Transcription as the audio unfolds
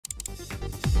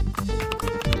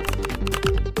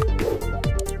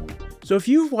So if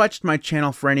you've watched my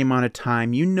channel for any amount of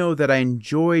time, you know that I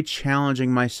enjoy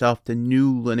challenging myself to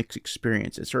new Linux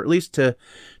experiences, or at least to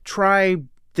try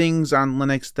things on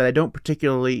Linux that I don't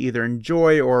particularly either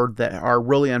enjoy or that are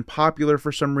really unpopular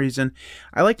for some reason.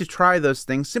 I like to try those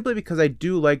things simply because I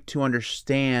do like to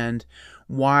understand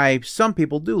why some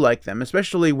people do like them,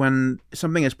 especially when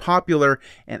something is popular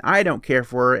and I don't care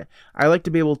for it. I like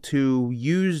to be able to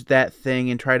use that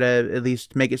thing and try to at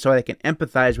least make it so I can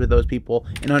empathize with those people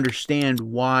and understand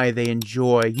why they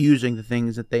enjoy using the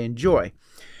things that they enjoy.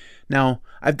 Now,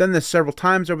 I've done this several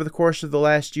times over the course of the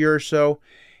last year or so,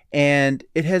 and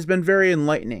it has been very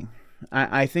enlightening.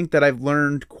 I think that I've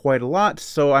learned quite a lot,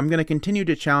 so I'm going to continue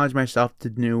to challenge myself to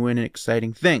new and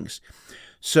exciting things.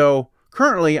 So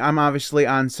currently, I'm obviously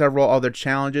on several other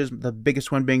challenges, the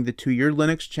biggest one being the 2-year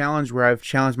Linux challenge, where I've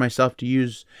challenged myself to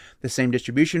use the same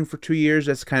distribution for 2 years.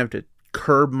 That's kind of to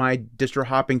curb my distro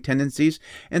hopping tendencies.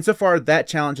 And so far, that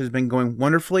challenge has been going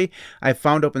wonderfully. I've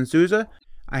found OpenSUSE.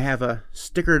 I have a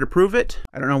sticker to prove it.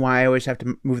 I don't know why I always have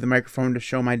to move the microphone to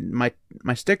show my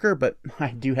sticker, but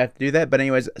I do have to do that. But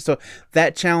anyways, so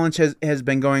that challenge has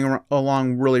been going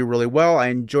along really, really well. I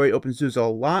enjoy OpenSUSE a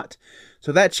lot.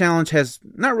 So that challenge has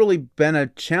not really been a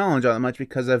challenge all that much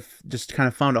because I've just kind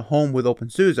of found a home with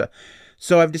OpenSUSE.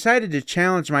 So I've decided to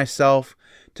challenge myself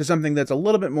to something that's a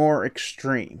little bit more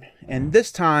extreme. And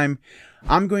this time,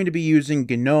 I'm going to be using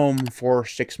Gnome for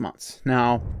 6 months.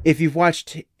 Now, if you've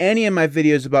watched any of my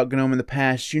videos about Gnome in the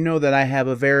past, you know that I have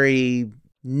a very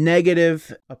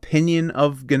negative opinion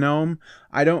of Gnome.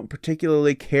 I don't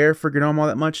particularly care for Gnome all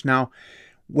that much. Now,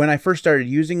 when I first started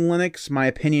using Linux, my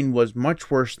opinion was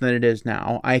much worse than it is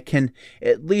now. I can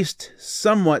at least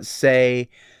somewhat say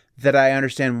that I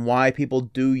understand why people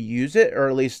do use it, or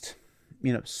at least,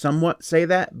 somewhat say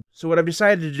that. So what I've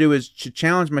decided to do is to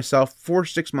challenge myself for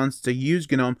 6 months to use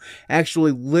Gnome,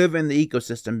 actually live in the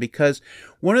ecosystem, because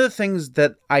one of the things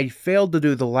that I failed to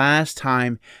do the last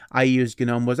time I used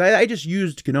Gnome was I just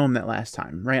used Gnome that last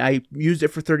time, right? I used it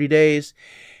for 30 days,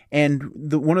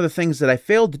 and one of the things that I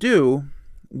failed to do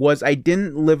was I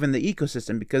didn't live in the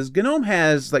ecosystem, because Gnome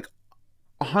has like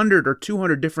 100 or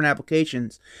 200 different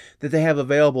applications that they have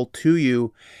available to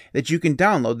you that you can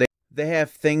download. They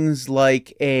have things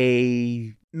like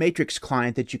a matrix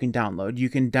client that you can download. You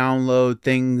can download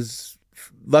things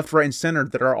left, right, and center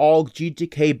that are all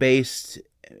GTK based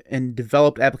and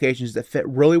developed applications that fit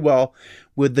really well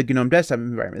with the Gnome desktop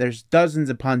environment. There's dozens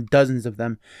upon dozens of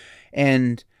them,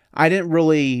 and I didn't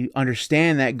really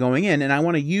understand that going in, and I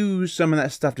want to use some of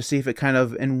that stuff to see if it kind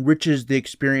of enriches the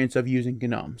experience of using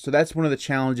Gnome. So that's one of the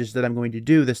challenges that I'm going to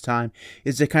do this time,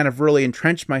 is to kind of really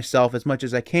entrench myself as much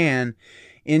as I can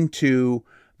into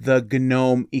the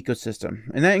Gnome ecosystem.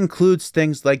 And that includes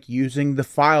things like using the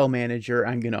file manager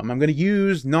on Gnome. I'm going to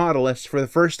use Nautilus for the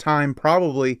first time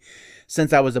probably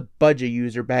since I was a budget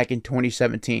user back in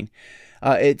 2017.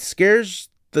 It scares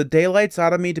the daylights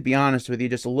out of me, to be honest with you,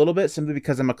 just a little bit, simply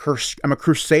because I'm a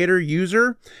Crusader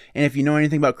user, and if you know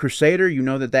anything about Crusader, you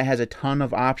know that has a ton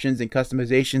of options and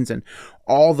customizations and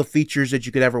all the features that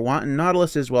you could ever want. And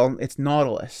Nautilus is, well, it's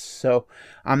Nautilus, so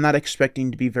I'm not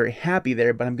expecting to be very happy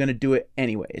there, but I'm going to do it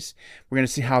anyways. We're going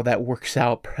to see how that works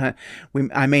out.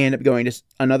 I may end up going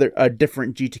to a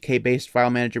different GTK based file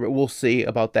manager, but we'll see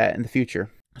about that in the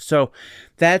future. So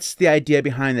that's the idea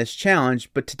behind this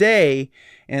challenge. But today,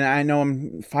 and I know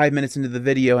I'm 5 minutes into the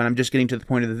video and I'm just getting to the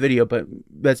point of the video, but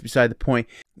that's beside the point.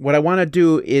 What I want to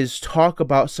do is talk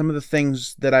about some of the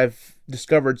things that I've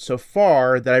discovered so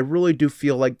far that I really do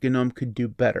feel like Gnome could do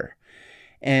better.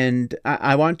 And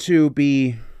I want to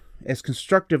be as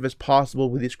constructive as possible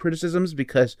with these criticisms,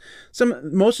 because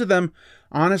most of them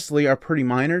honestly are pretty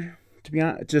minor, to be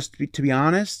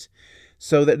honest.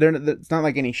 So that it's not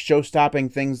like any show-stopping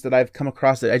things that I've come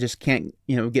across that I just can't,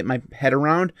 get my head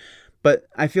around. But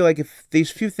I feel like if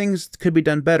these few things could be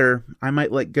done better, I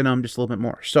might like Gnome just a little bit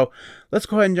more. So let's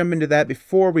go ahead and jump into that.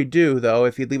 Before we do, though,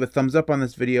 if you'd leave a thumbs up on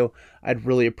this video, I'd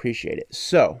really appreciate it.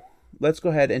 So let's go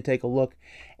ahead and take a look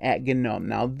at Gnome.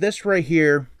 Now, this right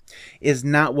here is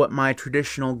not what my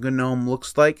traditional Gnome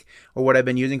looks like, or what I've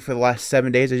been using for the last 7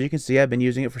 days. As you can see, I've been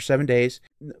using it for 7 days,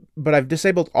 but I've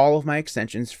disabled all of my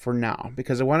extensions for now,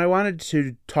 because what I wanted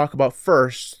to talk about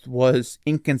first was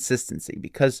inconsistency.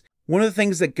 Because one of the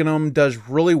things that Gnome does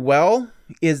really well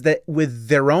is that with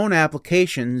their own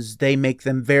applications, they make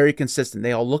them very consistent.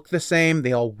 They all look the same,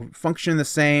 they all function the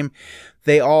same,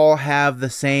 they all have the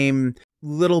same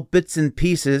little bits and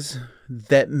pieces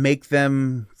that make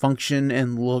them function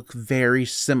and look very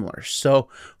similar. So,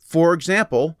 for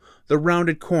example, the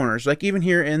rounded corners, like even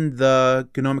here in the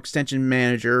Gnome Extension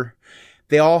Manager,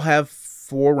 they all have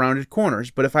for rounded corners.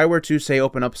 But if I were to say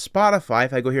open up Spotify,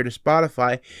 if I go here to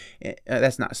Spotify,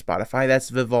 that's not Spotify, that's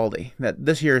Vivaldi.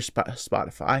 This here is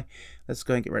Spotify. Let's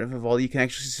go and get rid of Vivaldi. You can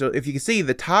actually, so if you can see,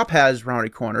 the top has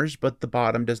rounded corners, but the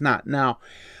bottom does not. Now,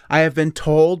 I have been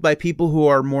told by people who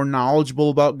are more knowledgeable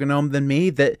about GNOME than me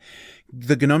that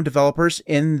the GNOME developers,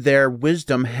 in their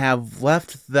wisdom, have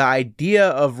left the idea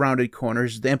of rounded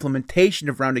corners, the implementation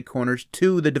of rounded corners,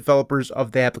 to the developers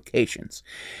of the applications.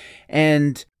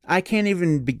 And I can't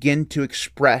even begin to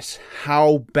express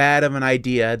how bad of an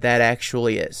idea that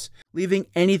actually is. Leaving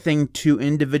anything to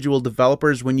individual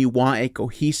developers when you want a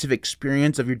cohesive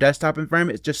experience of your desktop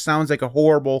environment, it just sounds like a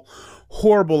horrible,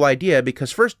 horrible idea,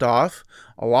 because first off,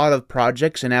 a lot of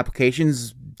projects and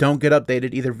applications don't get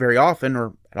updated either very often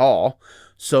or at all.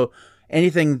 So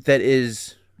anything that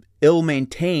is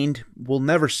ill-maintained will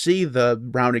never see the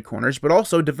rounded corners. But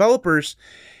also, developers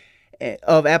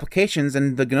of applications,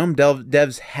 and the GNOME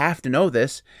devs have to know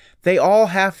this, they all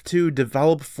have to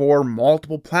develop for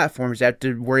multiple platforms. They have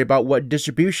to worry about what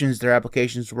distributions their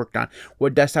applications worked on,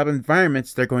 what desktop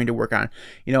environments they're going to work on.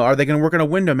 You know, are they going to work on a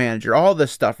window manager? All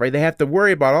this stuff, right? They have to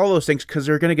worry about all those things because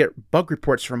they're going to get bug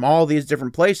reports from all these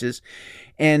different places.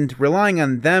 And relying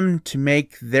on them to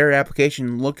make their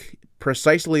application look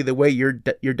precisely the way your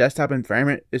desktop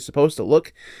environment is supposed to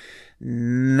look,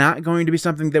 not going to be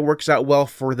something that works out well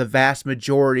for the vast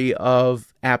majority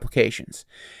of applications.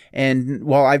 And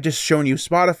while I've just shown you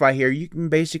Spotify here, you can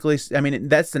basically, I mean,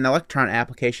 that's an Electron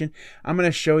application. I'm going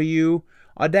to show you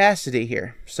Audacity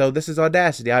here. So this is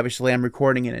Audacity. Obviously, I'm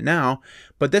recording in it now,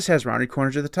 but this has rounded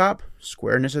corners at the top,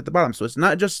 squareness at the bottom. So it's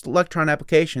not just Electron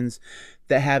applications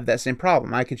that have that same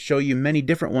problem. I could show you many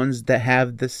different ones that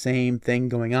have the same thing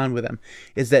going on with them.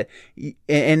 Is that,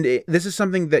 and this is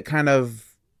something that kind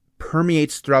of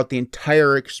permeates throughout the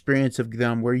entire experience of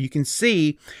GNOME, where you can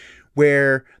see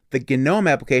where the GNOME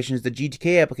applications, the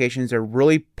GTK applications, are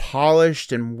really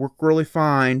polished and work really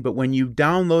fine, but when you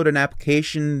download an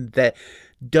application that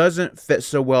doesn't fit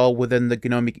so well within the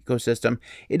GNOME ecosystem,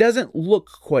 it doesn't look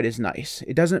quite as nice.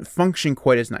 It doesn't function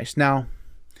quite as nice. Now,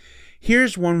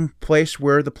 here's one place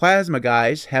where the Plasma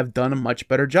guys have done a much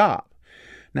better job.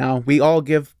 Now, we all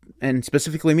give, and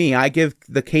specifically me, I give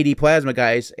the KD Plasma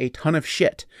guys a ton of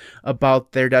shit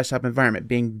about their desktop environment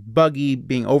being buggy,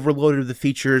 being overloaded with the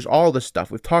features, all this stuff.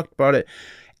 We've talked about it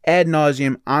ad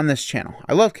nauseum on this channel.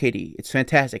 I love KD. It's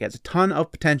fantastic. It has a ton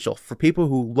of potential. For people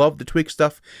who love to tweak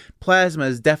stuff, Plasma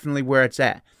is definitely where it's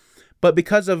at. But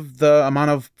because of the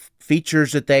amount of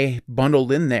features that they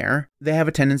bundled in there, they have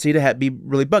a tendency to be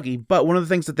really buggy. But one of the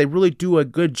things that they really do a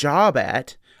good job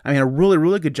at, I mean, a really,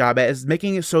 really good job at, is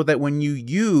making it so that when you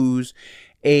use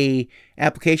a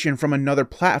application from another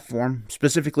platform,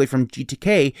 specifically from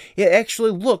GTK, it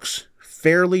actually looks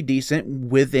fairly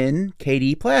decent within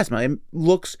KD Plasma. It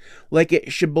looks like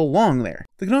it should belong there.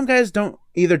 The GNOME guys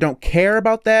either don't care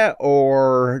about that,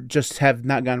 or just have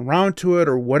not gotten around to it,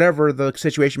 or whatever the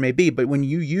situation may be. But when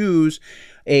you use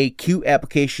a Qt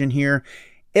application here,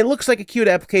 it looks like a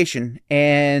Qt application,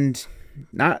 and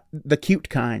not the cute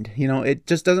kind. You know, it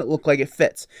just doesn't look like it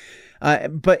fits.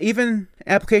 But even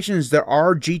applications that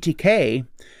are GTK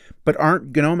but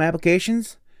aren't GNOME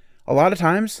applications, a lot of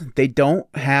times they don't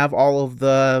have all of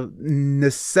the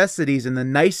necessities and the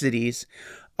niceties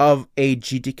of a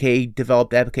GTK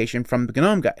developed application from the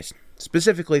GNOME guys.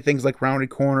 Specifically things like rounded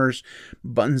corners,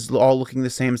 buttons all looking the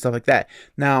same, stuff like that.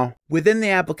 Now, within the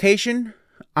application,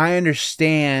 I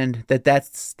understand that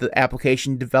that's the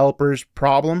application developer's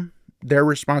problem, their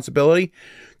responsibility.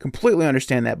 Completely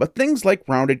understand that. But things like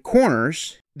rounded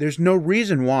corners, there's no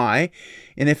reason why.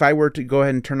 And if I were to go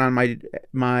ahead and turn on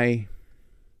my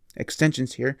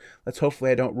extensions here,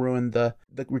 hopefully I don't ruin the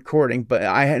recording, but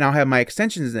I now have my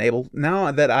extensions enabled.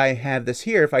 Now that I have this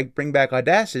here, if I bring back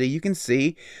Audacity, you can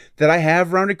see that I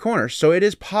have rounded corners. So it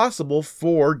is possible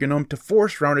for GNOME to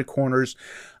force rounded corners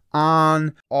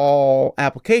on all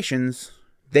applications.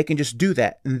 They can just do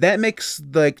that, and that makes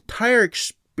the entire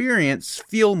experience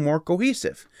feel more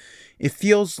cohesive. It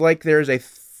feels like there's a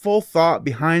full thought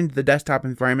behind the desktop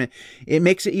environment. It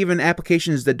makes it even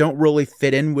applications that don't really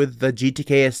fit in with the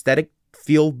GTK aesthetic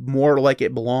feel more like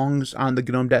it belongs on the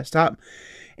GNOME desktop.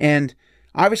 And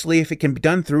obviously, if it can be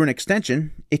done through an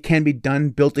extension, it can be done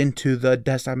built into the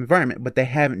desktop environment, but they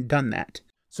haven't done that.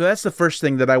 So that's the first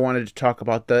thing that I wanted to talk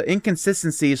about. The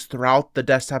inconsistencies throughout the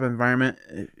desktop environment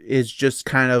is just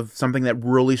kind of something that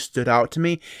really stood out to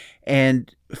me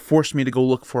and forced me to go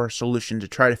look for a solution to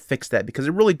try to fix that, because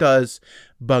it really does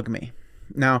bug me.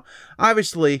 Now,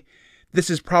 obviously, this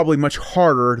is probably much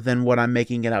harder than what I'm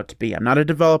making it out to be. I'm not a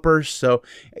developer, so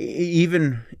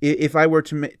even if I were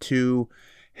to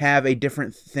have a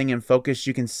different thing in focus,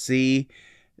 you can see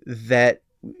that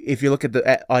if you look at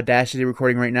the Audacity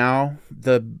recording right now,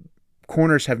 the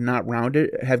corners have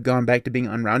gone back to being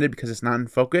unrounded because it's not in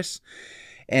focus.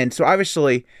 And so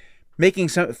obviously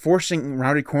forcing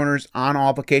rounded corners on all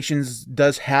applications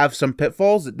does have some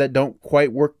pitfalls that don't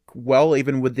quite work well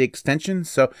even with the extensions.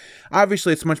 So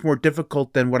obviously it's much more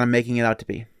difficult than what I'm making it out to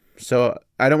be. So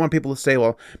I don't want people to say,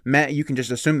 well, Matt, you can just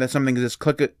assume that something is just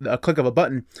a click of a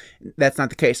button. That's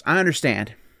not the case. I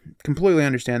understand. Completely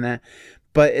understand that.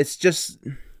 But it's just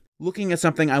looking at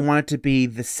something, I want it to be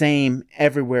the same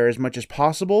everywhere as much as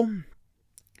possible.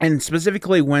 And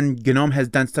specifically when Gnome has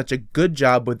done such a good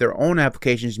job with their own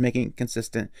applications, making it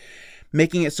consistent,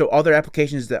 making it so other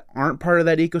applications that aren't part of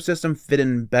that ecosystem fit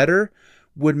in better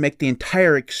would make the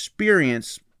entire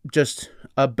experience just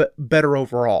a bit better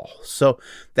overall. So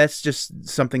that's just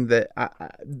something that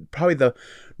probably the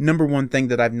number one thing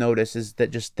that I've noticed is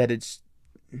that it's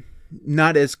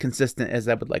not as consistent as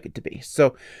I would like it to be.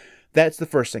 So that's the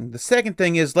first thing. The second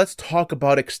thing is, let's talk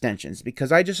about extensions, because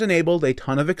I just enabled a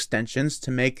ton of extensions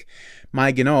to make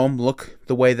my Gnome look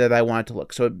the way that I want it to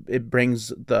look. So it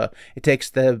takes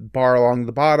the bar along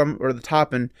the bottom or the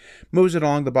top and moves it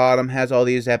along the bottom, has all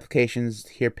these applications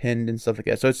here pinned and stuff like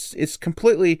that. So it's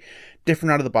completely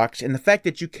different out of the box. And the fact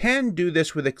that you can do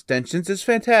this with extensions is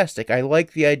fantastic. I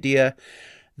like the idea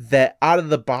that out of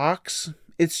the box,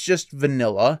 it's just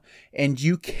vanilla, and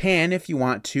you can, if you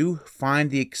want to,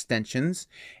 find the extensions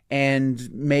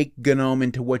and make Gnome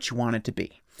into what you want it to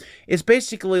be. It's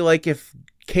basically like if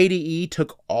KDE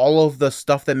took all of the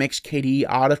stuff that makes KDE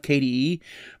out of KDE,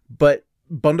 but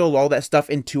bundled all that stuff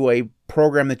into a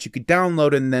program that you could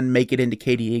download and then make it into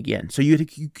KDE again. So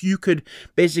you could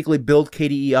basically build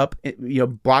KDE up,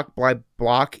 block by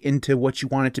block into what you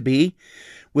want it to be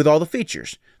with all the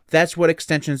features. That's what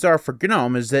extensions are for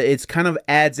Gnome, is that it's kind of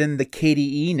adds in the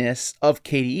KDE-ness of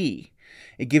KDE.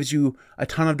 It gives you a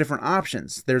ton of different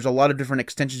options. There's a lot of different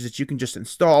extensions that you can just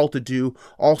install to do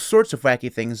all sorts of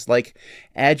wacky things, like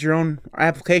add your own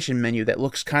application menu that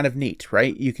looks kind of neat,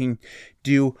 right? You can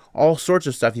do all sorts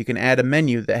of stuff. You can add a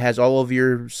menu that has all of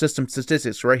your system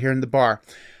statistics right here in the bar.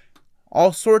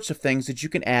 All sorts of things that you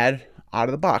can add out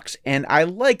of the box. And I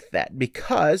like that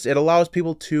because it allows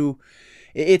people to...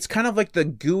 It's kind of like the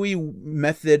GUI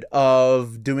method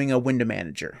of doing a window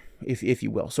manager, if you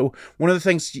will. So one of the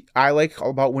things I like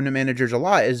about window managers a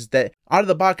lot is that out of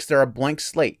the box, they're a blank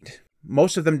slate.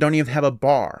 Most of them don't even have a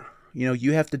bar.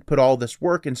 You have to put all this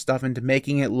work and stuff into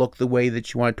making it look the way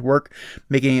that you want it to work,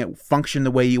 making it function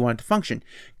the way you want it to function.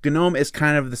 Gnome is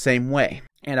kind of the same way,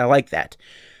 and I like that.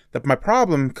 My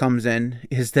problem comes in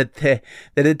is that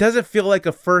it doesn't feel like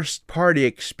a first-party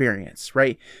experience,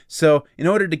 right? So in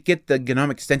order to get the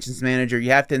Gnome Extensions Manager,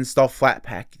 you have to install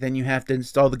Flatpak. Then you have to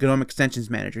install the Gnome Extensions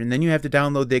Manager. And then you have to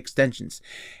download the extensions.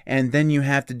 And then you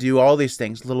have to do all these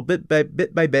things, little bit by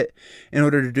bit, in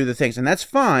order to do the things. And that's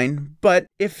fine, but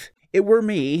if it were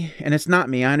me, and it's not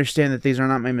me, I understand that these are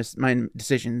not my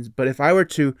decisions, but if I were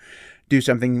to do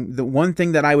something, the one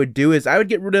thing that I would do is I would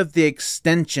get rid of the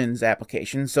extensions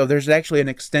application. So there's actually an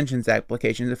extensions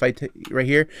application. If I right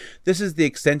here, this is the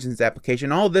extensions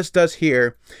application. All this does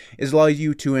here is allow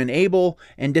you to enable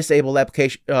and disable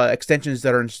application extensions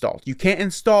that are installed. You can't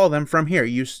install them from here.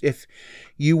 If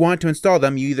you want to install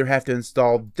them, you either have to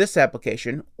install this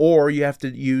application or you have to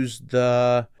use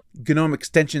the Gnome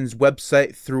Extensions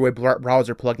website through a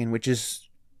browser plugin, which is,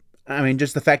 I mean,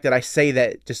 just the fact that I say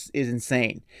that just is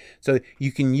insane. So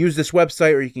you can use this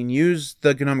website or you can use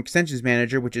the Gnome Extensions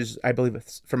Manager, which is, I believe,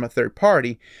 from a third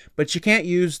party, but you can't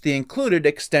use the included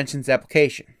extensions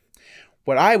application.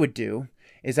 What I would do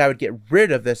is I would get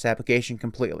rid of this application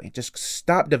completely. Just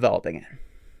stop developing it.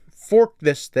 Fork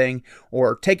this thing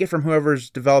or take it from whoever's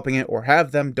developing it or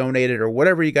have them donate it or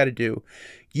whatever you got to do.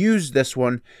 Use this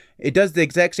one. It does the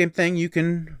exact same thing. You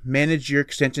can manage your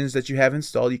extensions that you have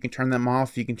installed. You can turn them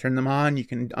off. You can turn them on. You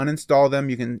can uninstall them.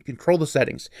 You can control the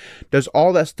settings. Does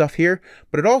all that stuff here,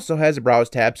 but it also has a browse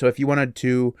tab. So if you wanted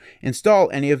to install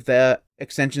any of the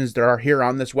extensions that are here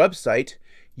on this website,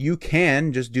 you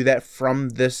can just do that from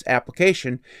this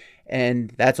application,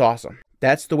 and that's awesome.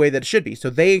 That's the way that it should be.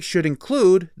 So they should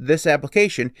include this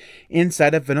application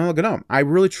inside of Vanilla Gnome. I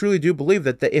really truly do believe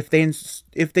that if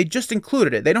they just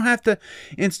included it, they don't have to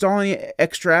install any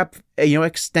extra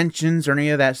extensions or any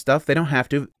of that stuff. They don't have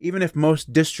to. Even if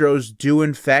most distros do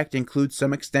in fact include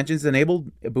some extensions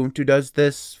enabled, Ubuntu does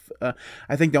this.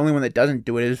 I think the only one that doesn't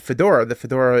do it is Fedora. The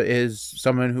Fedora is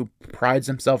someone who prides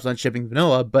themselves on shipping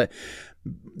vanilla, but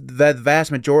the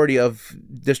vast majority of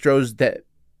distros that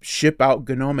ship out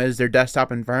Gnome as their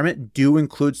desktop environment do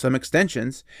include some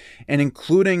extensions, and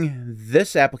including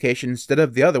this application instead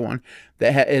of the other one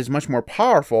that is much more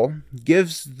powerful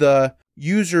gives the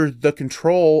user the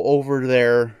control over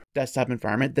their desktop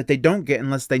environment that they don't get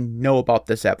unless they know about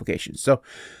this application. So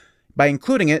by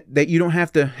including it, that you don't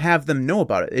have to have them know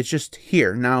about it. It's just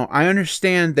here. Now, I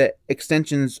understand that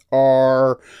extensions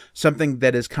are something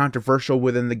that is controversial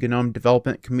within the Gnome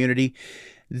development community.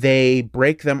 They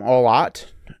break them a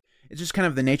lot. It's just kind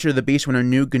of the nature of the beast. When a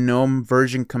new Gnome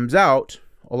version comes out,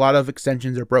 a lot of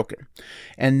extensions are broken.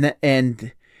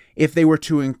 And if they were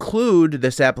to include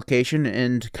this application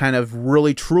and kind of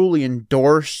really truly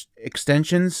endorse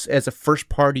extensions as a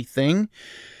first-party thing,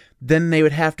 then they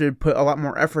would have to put a lot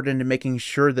more effort into making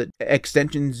sure that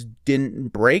extensions didn't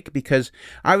break, because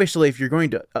obviously if you're going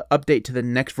to update to the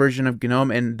next version of Gnome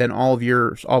and then all of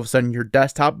a sudden your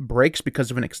desktop breaks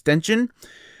because of an extension,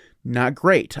 not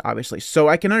great, obviously. So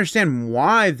I can understand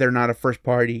why they're not a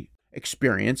first-party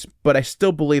experience, but I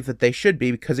still believe that they should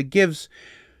be, because it gives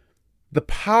the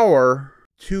power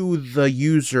to the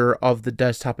user of the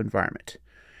desktop environment.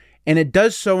 And it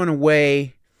does so in a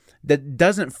way that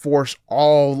doesn't force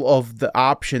all of the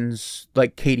options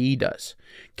like KDE does.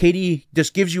 KDE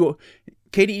just gives you...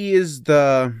 KDE is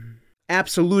the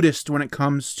absolutist when it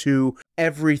comes to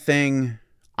everything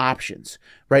options,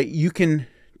 right? You can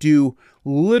do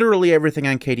literally everything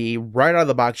on KDE right out of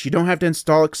the box. You don't have to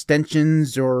install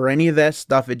extensions or any of that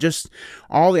stuff. It just,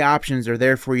 all the options are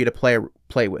there for you to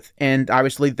play with. And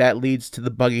obviously that leads to the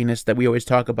bugginess that we always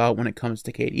talk about when it comes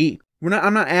to KDE.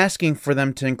 I'm not asking for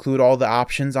them to include all the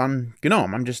options on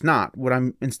Gnome. I'm just not. What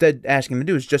I'm instead asking them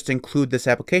to do is just include this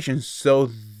application so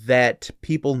that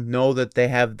people know that they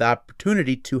have the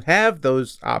opportunity to have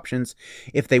those options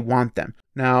if they want them.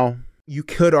 Now, you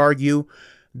could argue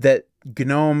that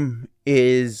Gnome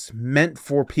is meant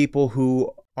for people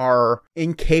who are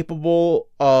incapable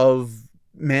of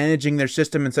managing their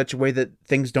system in such a way that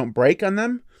things don't break on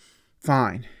them.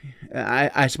 Fine.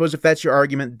 I suppose if that's your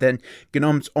argument, then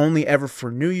Gnome's only ever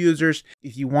for new users.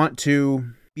 If you want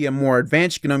to be a more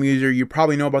advanced Gnome user, you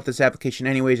probably know about this application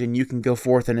anyways, and you can go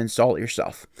forth and install it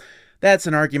yourself. That's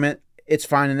an argument. It's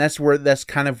fine, and that's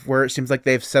kind of where it seems like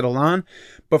they've settled on.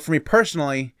 But for me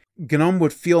personally, Gnome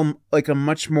would feel like a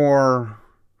much more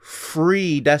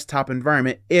free desktop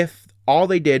environment if all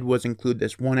they did was include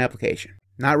this one application.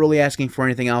 Not really asking for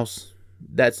anything else.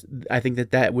 I think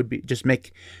that would be just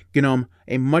make Gnome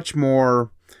a much more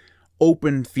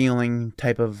open feeling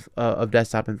type of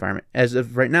desktop environment. As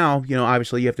of right now,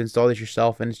 obviously you have to install this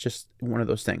yourself, and it's just one of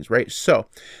those things, right? So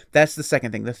that's the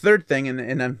second thing. The third thing,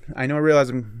 and I realize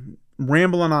I'm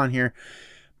rambling on here,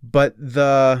 but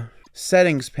the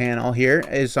settings panel here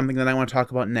is something that I want to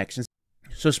talk about next.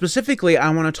 So specifically,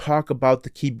 I want to talk about the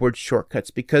keyboard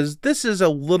shortcuts, because this is a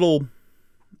little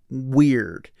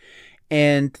weird.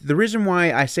 And the reason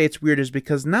why I say it's weird is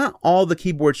because not all the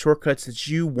keyboard shortcuts that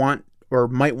you want or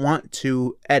might want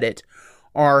to edit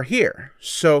are here.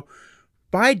 So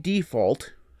by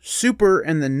default, super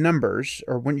and the numbers,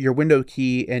 or when your window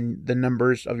key and the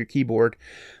numbers of your keyboard,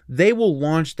 they will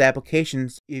launch the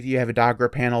applications. If you have a Docker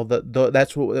panel,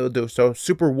 that's what it will do. So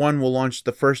super 1 will launch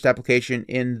the first application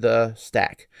in the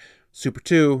stack. Super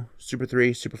 2, super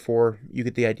 3, super 4, you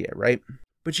get the idea, right?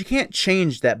 But you can't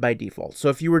change that by default. So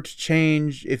if you were to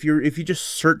change, if you just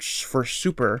search for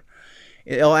super,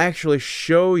 it'll actually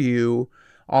show you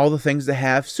all the things that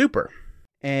have super.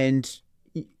 And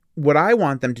what I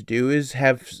want them to do is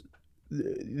have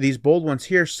these bold ones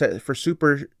here set for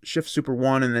super, shift super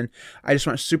 1, and then I just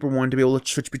want super 1 to be able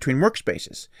to switch between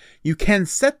workspaces. You can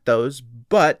set those,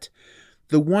 but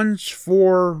the ones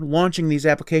for launching these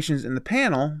applications in the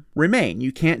panel remain.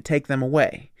 You can't take them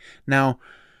away. Now,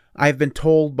 I've been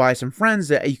told by some friends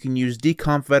that you can use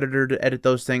dconf editor to edit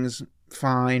those things.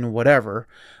 Fine, whatever.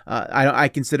 I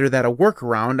consider that a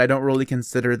workaround. I don't really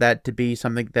consider that to be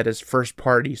something that is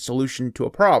first-party solution to a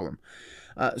problem.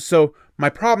 So my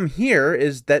problem here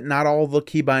is that not all the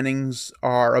key bindings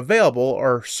are available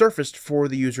or surfaced for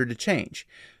the user to change.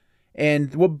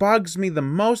 And what bugs me the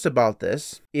most about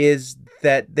this is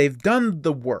that they've done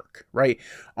the work, right?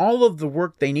 All of the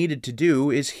work they needed to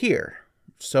do is here.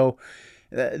 So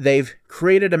they've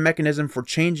created a mechanism for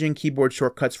changing keyboard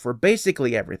shortcuts for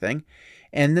basically everything,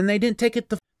 and then they didn't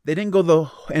go the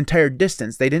entire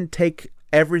distance. They didn't take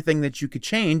everything that you could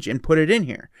change and put it in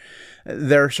here.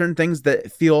 There are certain things that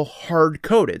feel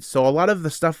hard-coded. So a lot of the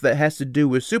stuff that has to do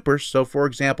with super, so for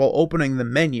example, opening the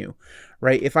menu,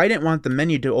 right? If I didn't want the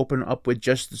menu to open up with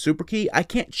just the super key, I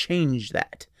can't change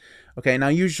that. Okay, now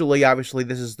usually, obviously,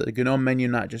 this is the GNOME menu,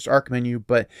 not just Arc menu,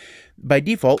 but by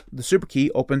default, the super key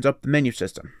opens up the menu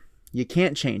system. You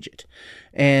can't change it.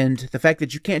 And the fact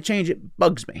that you can't change it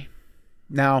bugs me.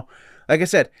 Now, like I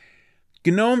said,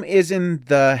 Gnome is in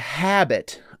the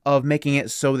habit of making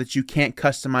it so that you can't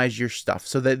customize your stuff.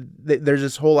 So that there's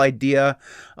this whole idea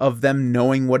of them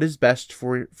knowing what is best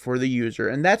for the user.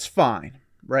 And that's fine,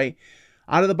 right?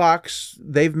 Out of the box,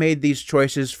 they've made these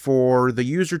choices for the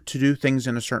user to do things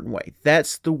in a certain way.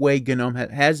 That's the way Gnome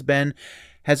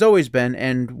has always been,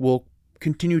 and will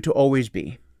continue to always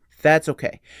be. That's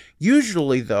okay.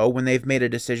 Usually, though, when they've made a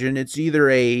decision, it's either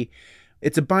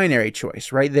it's a binary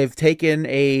choice, right? Either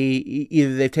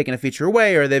they've taken a feature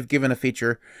away or they've given a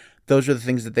feature. Those are the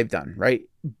things that they've done, right?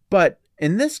 But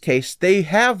in this case, they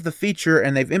have the feature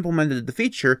and they've implemented the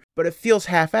feature, but it feels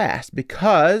half-assed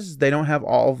because they don't have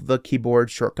all of the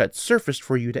keyboard shortcuts surfaced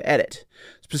for you to edit.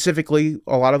 Specifically,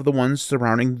 a lot of the ones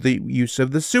surrounding the use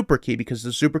of the super key, because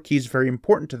the super key is very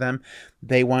important to them.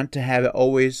 They want to have it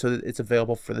always so that it's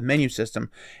available for the menu system,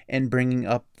 and bringing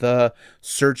up the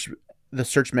search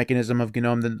mechanism of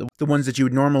Gnome, the ones that you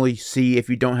would normally see if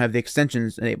you don't have the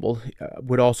extensions enabled,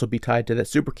 would also be tied to that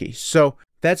super key. So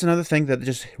that's another thing that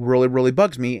just really, really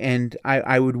bugs me, and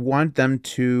I would want them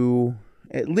to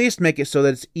at least make it so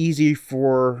that it's easy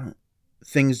for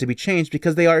things to be changed,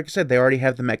 because they are, like I said, they already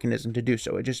have the mechanism to do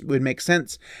so. It just would make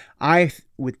sense, I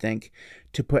would think,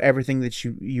 to put everything that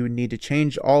you would need to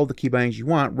change all the key bindings you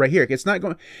want right here. It's not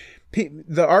going...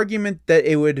 The argument that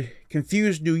it would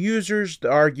confuse new users, the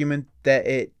argument that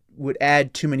it would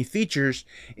add too many features,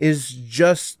 is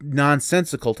just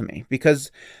nonsensical to me,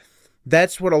 because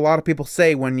that's what a lot of people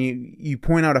say when you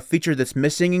point out a feature that's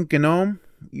missing in Gnome.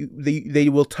 They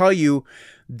will tell you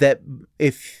that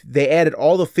if they added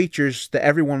all the features that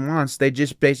everyone wants, they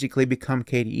just basically become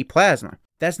KDE Plasma.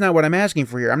 That's not what I'm asking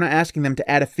for here. I'm not asking them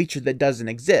to add a feature that doesn't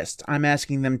exist. I'm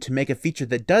asking them to make a feature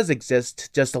that does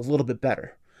exist just a little bit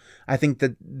better. I think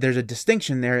that there's a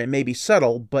distinction there. It may be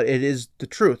subtle, but it is the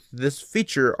truth. This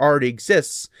feature already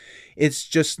exists. It's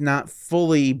just not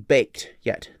fully baked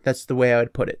yet. That's the way I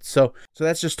would put it. So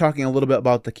that's just talking a little bit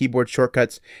about the keyboard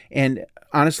shortcuts. And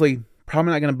honestly,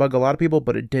 probably not going to bug a lot of people,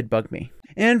 but it did bug me.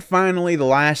 And finally, the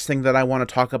last thing that I want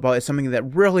to talk about is something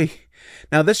that really...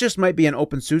 Now, this just might be an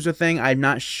OpenSUSE thing. I'm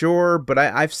not sure, but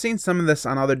I've seen some of this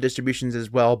on other distributions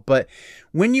as well. But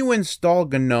when you install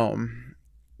Gnome,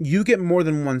 you get more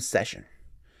than one session.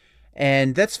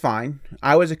 And that's fine.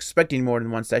 I was expecting more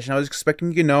than one session. I was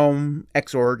expecting Gnome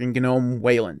Xorg and Gnome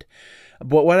Wayland.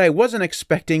 But what I wasn't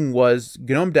expecting was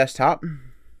Gnome Desktop,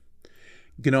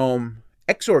 Gnome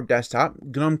Xorg Desktop,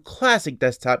 Gnome Classic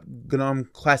Desktop, Gnome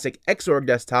Classic Xorg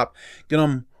Desktop,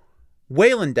 Gnome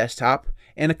Wayland Desktop,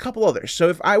 and a couple others. So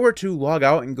if I were to log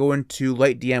out and go into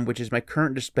LightDM, which is my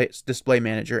current display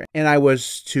manager, and I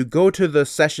was to go to the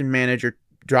Session Manager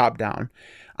dropdown,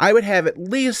 I would have at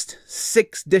least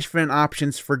 6 different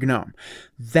options for Gnome.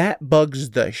 That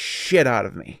bugs the shit out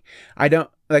of me.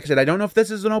 Like I said, I don't know if this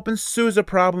is an OpenSUSE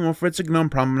problem or if it's a Gnome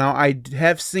problem. Now, I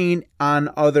have seen on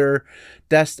other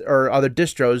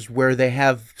distros where they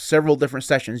have several different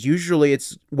sessions. Usually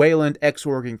it's Wayland,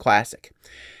 Xorg, and Classic.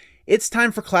 It's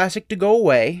time for Classic to go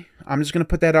away. I'm just going to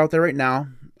put that out there right now.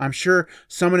 I'm sure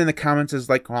someone in the comments is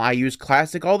like, well, I use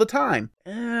Classic all the time.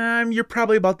 You're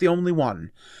probably about the only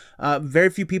one. Very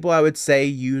few people, I would say,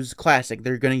 use Classic.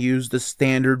 They're going to use the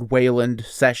standard Wayland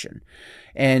session.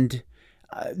 And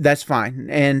that's fine.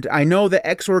 And I know that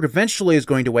Xorg eventually is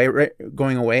going away.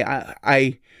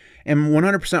 I am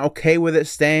 100% okay with it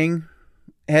staying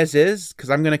as is, because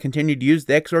I'm going to continue to use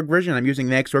the Xorg version. I'm using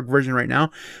the Xorg version right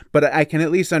now, but I can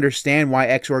at least understand why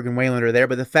Xorg and Wayland are there.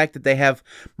 But the fact that they have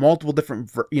multiple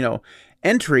different,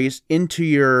 entries into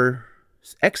your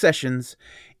X sessions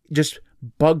just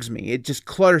bugs me. It just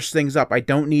clutters things up. I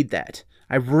don't need that.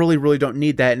 I really, really don't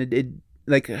need that, and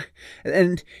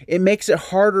it makes it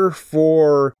harder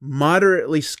for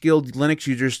moderately skilled Linux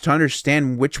users to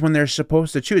understand which one they're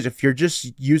supposed to choose. If you're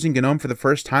just using Gnome for the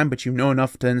first time, but you know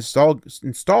enough to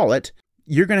install it,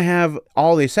 you're going to have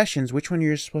all these sessions. Which one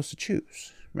you're supposed to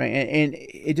choose, right? And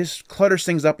it just clutters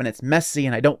things up, and it's messy,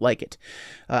 and I don't like it.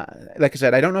 Like I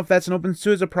said, I don't know if that's an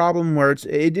OpenSUSE problem where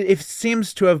it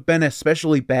seems to have been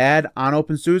especially bad on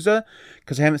OpenSUSE,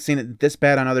 because I haven't seen it this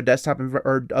bad on other desktop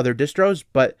or other distros,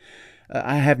 but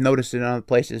I have noticed it in other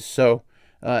places. So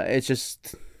it's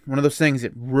just one of those things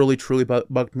that really, truly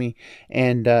bugged me.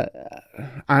 And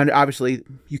obviously,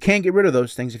 you can get rid of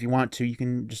those things if you want to. You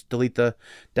can just delete the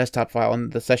desktop file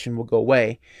and the session will go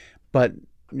away. But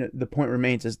the point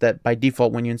remains is that by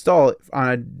default, when you install it on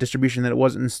a distribution that it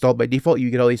wasn't installed by default, you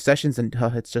get all these sessions, and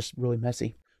it's just really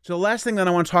messy. So the last thing that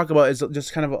I want to talk about is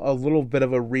just kind of a little bit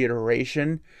of a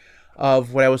reiteration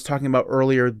of what I was talking about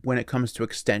earlier when it comes to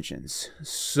extensions.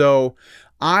 So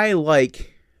I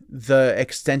like the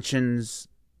extensions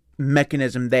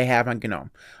mechanism they have on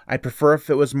Gnome. I prefer if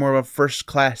it was more of a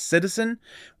first-class citizen,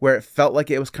 where it felt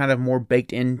like it was kind of more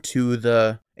baked into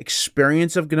the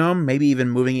experience of Gnome. Maybe even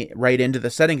moving it right into the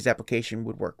settings application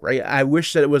would work, right? I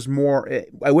wish that it was more,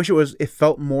 it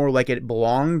felt more like it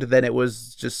belonged than it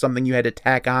was just something you had to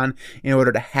tack on in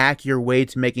order to hack your way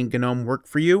to making Gnome work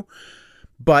for you.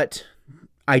 But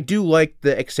I do like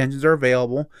the extensions are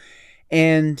available,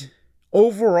 and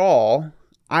overall,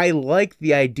 I like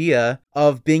the idea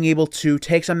of being able to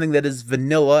take something that is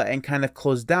vanilla and kind of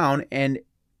closed down and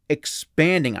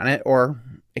expanding on it, or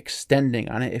extending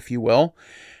on it, if you will,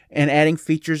 and adding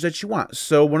features that you want.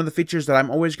 So one of the features that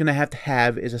I'm always going to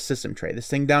have is a system tray. This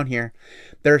thing down here,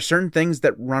 there are certain things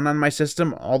that run on my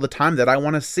system all the time that I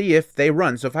want to see if they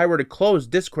run. So if I were to close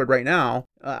Discord right now,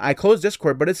 I close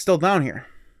Discord, but it's still down here.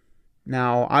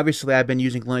 Now, obviously, I've been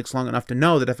using Linux long enough to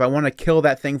know that if I want to kill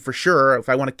that thing for sure, if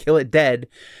I want to kill it dead,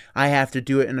 I have to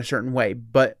do it in a certain way.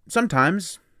 But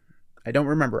sometimes I don't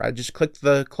remember. I just click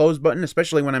the close button,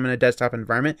 especially when I'm in a desktop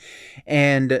environment,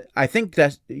 and I think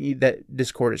that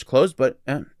Discord is closed, but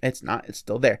it's not. It's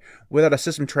still there. Without a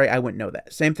system tray, I wouldn't know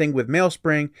that. Same thing with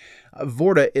Mailspring.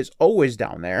 Vorta is always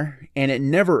down there, and it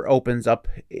never opens up,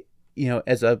 you know,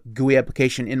 as a GUI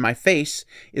application in my face.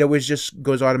 It always just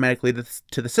goes automatically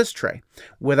to the sys tray.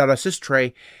 Without a sys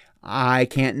tray, I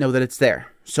can't know that it's there.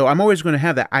 So I'm always going to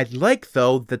have that. I like,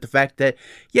 though, that the fact that,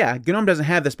 yeah, Gnome doesn't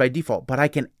have this by default, but I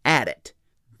can add it.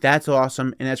 That's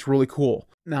awesome, and that's really cool.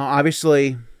 Now,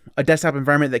 obviously, a desktop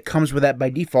environment that comes with that by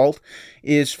default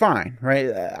is fine, right?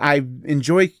 I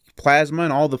enjoy Plasma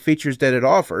and all the features that it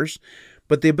offers,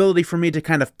 but the ability for me to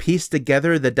kind of piece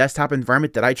together the desktop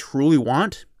environment that I truly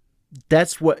want,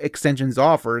 that's what extensions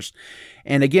offers.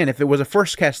 And again, if it was a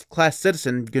first-class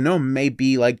citizen, Gnome may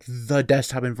be like the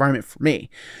desktop environment for me,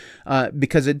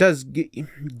 because it does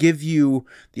give you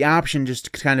the option just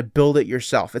to kind of build it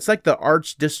yourself. It's like the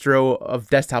Arch distro of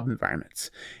desktop environments.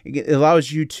 It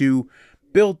allows you to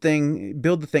build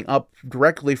the thing up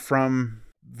directly from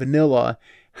vanilla,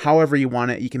 however you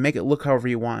want it. You can make it look however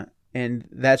you want, and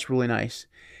that's really nice.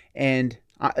 And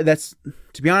that's,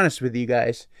 to be honest with you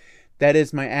guys, that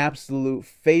is my absolute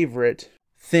favorite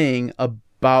thing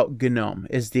about Gnome,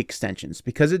 is the extensions,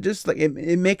 because it just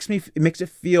it makes it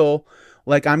feel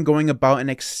like I'm going about and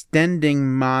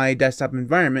extending my desktop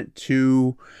environment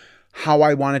to how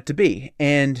I want it to be.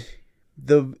 And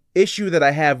the issue that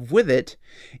I have with it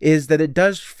is that it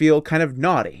does feel kind of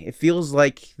naughty. It feels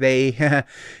like they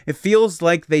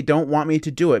don't want me to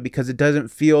do it, because it doesn't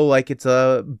feel like it's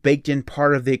a baked in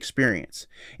part of the experience.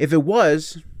 If it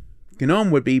was, Gnome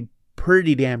would be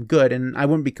pretty damn good, and I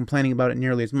wouldn't be complaining about it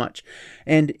nearly as much.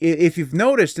 And if you've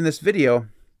noticed in this video,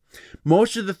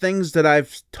 most of the things that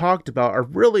I've talked about are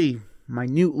really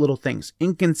minute little things.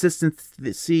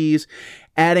 Inconsistencies,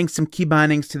 adding some key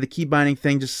bindings to the key binding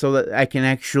thing just so that I can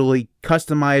actually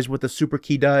customize what the super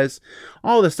key does.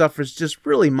 All this stuff is just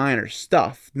really minor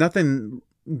stuff. Nothing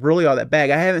really all that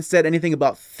bad. I haven't said anything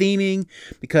about theming,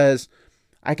 because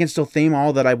I can still theme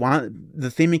all that I want. The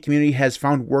theming community has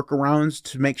found workarounds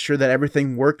to make sure that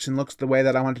everything works and looks the way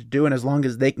that I want it to do, and as long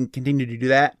as they can continue to do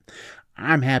that,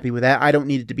 I'm happy with that. I don't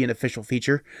need it to be an official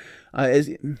feature.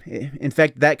 In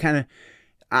fact, that kind of,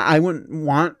 I wouldn't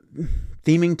want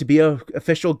theming to be an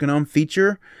official Gnome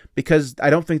feature, because I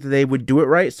don't think that they would do it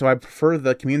right, so I prefer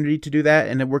the community to do that,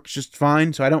 and it works just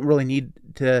fine, so I don't really need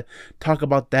to talk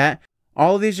about that.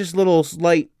 All of these just little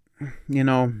slight, you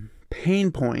know,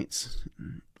 pain points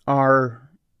are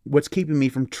what's keeping me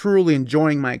from truly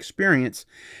enjoying my experience.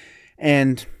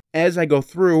 And as I go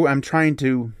through, I'm trying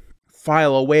to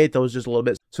file away at those just a little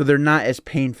bit so they're not as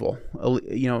painful,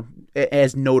 you know,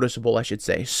 as noticeable, I should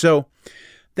say. So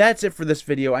that's it for this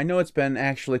video. I know it's been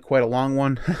actually quite a long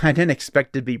one. I didn't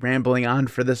expect to be rambling on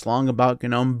for this long about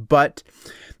Gnome, but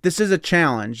this is a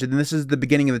challenge, and this is the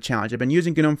beginning of the challenge. I've been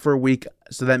using Gnome for a week,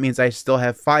 so that means I still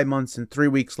have 5 months and 3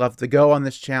 weeks left to go on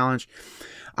this challenge.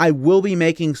 I will be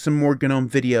making some more Gnome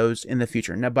videos in the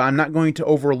future. Now, but I'm not going to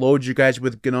overload you guys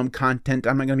with Gnome content.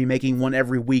 I'm not going to be making one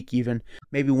every week even.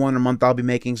 Maybe one a month I'll be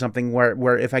making something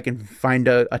where if I can find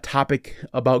a topic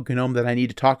about Gnome that I need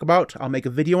to talk about, I'll make a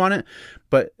video on it.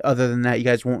 But other than that, you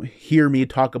guys won't hear me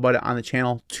talk about it on the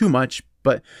channel too much,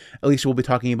 but at least we'll be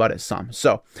talking about it some.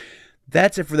 So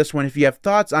that's it for this one. If you have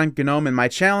thoughts on Gnome and my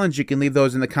challenge, you can leave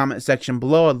those in the comment section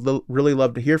below. I'd really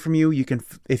love to hear from you. You can,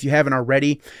 if you haven't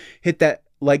already, hit that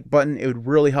like button. It would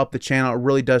really help the channel. It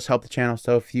really does help the channel.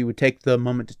 So if you would take the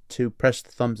moment to press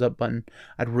the thumbs up button,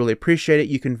 I'd really appreciate it.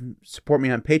 You can support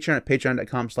me on Patreon at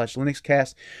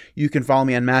patreon.com/linuxcast. You can follow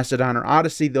me on Mastodon or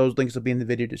Odyssey. Those links will be in the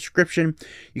video description.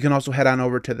 You can also head on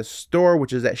over to the store,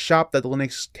 which is at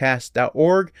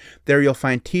shop.thelinuxcast.org. There you'll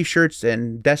find t-shirts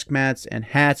and desk mats and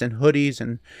hats and hoodies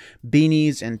and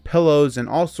beanies and pillows and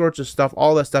all sorts of stuff.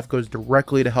 All that stuff goes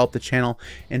directly to help the channel,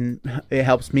 and it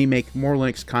helps me make more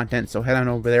Linux content. So head on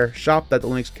over there.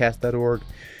 Shop.thelinuxcast.org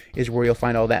is where you'll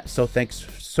find all that. So thanks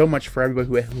so much for everybody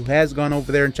who has gone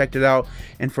over there and checked it out,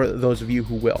 and for those of you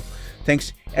who will.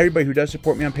 Thanks everybody who does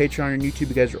support me on Patreon and YouTube.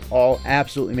 You guys are all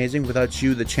absolutely amazing. Without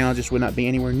you, the channel just would not be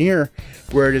anywhere near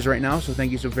where it is right now. So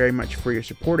thank you so very much for your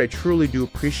support. I truly do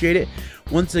appreciate it.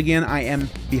 Once again, I am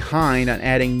behind on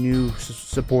adding new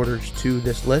supporters to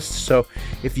this list. So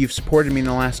if you've supported me in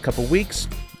the last couple weeks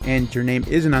and your name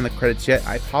isn't on the credits yet,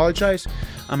 I apologize.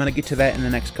 I'm going to get to that in the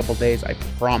next couple days, I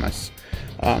promise.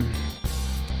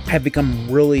 I've become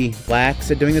really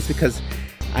lax at doing this because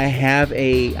I have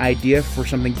a idea for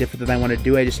something different that I want to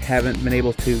do. I just haven't been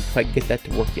able to quite get that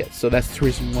to work yet. So that's the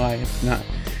reason why it's not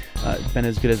been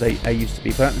as good as I used to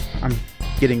be. But I'm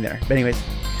getting there. But anyways,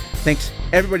 thanks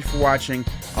everybody for watching.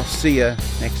 I'll see you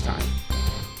next time.